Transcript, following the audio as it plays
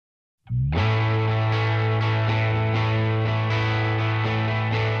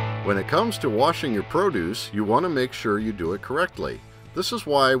When it comes to washing your produce, you want to make sure you do it correctly. This is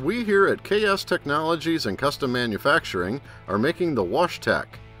why we here at KS Technologies and Custom Manufacturing are making the WashTech.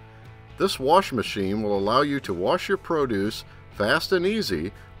 This wash machine will allow you to wash your produce fast and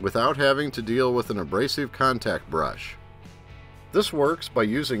easy without having to deal with an abrasive contact brush. This works by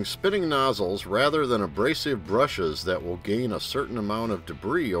using spinning nozzles rather than abrasive brushes that will gain a certain amount of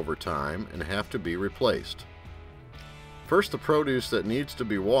debris over time and have to be replaced. First, the produce that needs to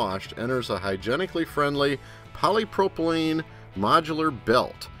be washed enters a hygienically friendly polypropylene modular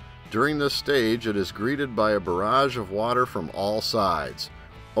belt. During this stage, it is greeted by a barrage of water from all sides.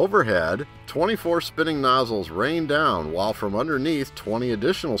 Overhead, 24 spinning nozzles rain down, while from underneath, 20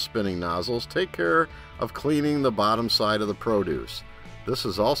 additional spinning nozzles take care of cleaning the bottom side of the produce. This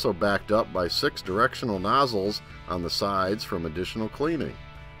is also backed up by 6 directional nozzles on the sides from additional cleaning.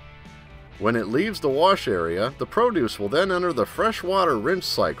 When it leaves the wash area, the produce will then enter the freshwater rinse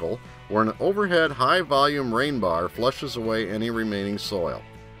cycle, where an overhead high-volume rain bar flushes away any remaining soil.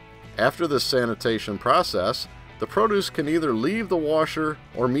 After this sanitation process, the produce can either leave the washer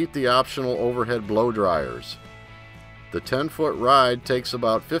or meet the optional overhead blow dryers. The 10-foot ride takes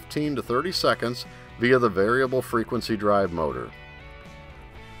about 15 to 30 seconds via the variable frequency drive motor.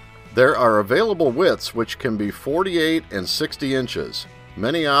 There are available widths which can be 48 and 60 inches.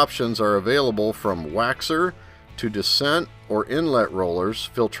 Many options are available from waxer to descent or inlet rollers,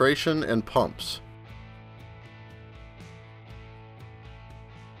 filtration, and pumps.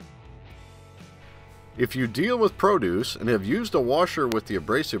 If you deal with produce and have used a washer with the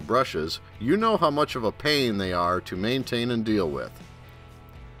abrasive brushes, you know how much of a pain they are to maintain and deal with.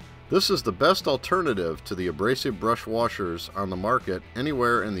 This is the best alternative to the abrasive brush washers on the market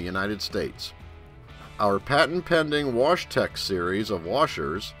anywhere in the United States. Our patent-pending WashTech series of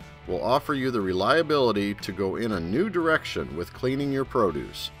washers will offer you the reliability to go in a new direction with cleaning your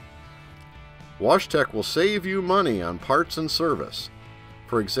produce. WashTech will save you money on parts and service.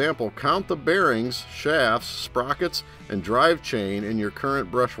 For example, count the bearings, shafts, sprockets, and drive chain in your current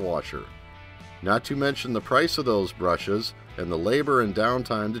brush washer. Not to mention the price of those brushes and the labor and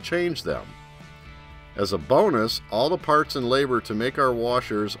downtime to change them. As a bonus, all the parts and labor to make our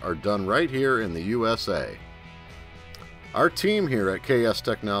washers are done right here in the USA. Our team here at KS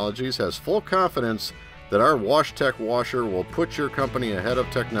Technologies has full confidence that our WashTech washer will put your company ahead of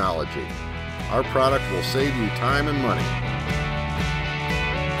technology. Our product will save you time and money.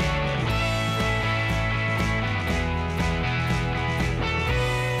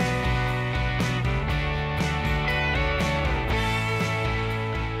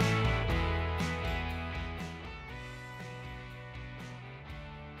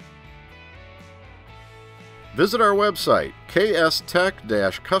 Visit our website,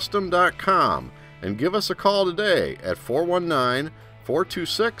 kstech-custom.com, and give us a call today at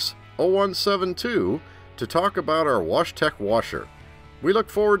 419-426-0172 to talk about our WashTech washer. We look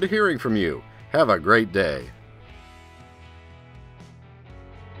forward to hearing from you. Have a great day.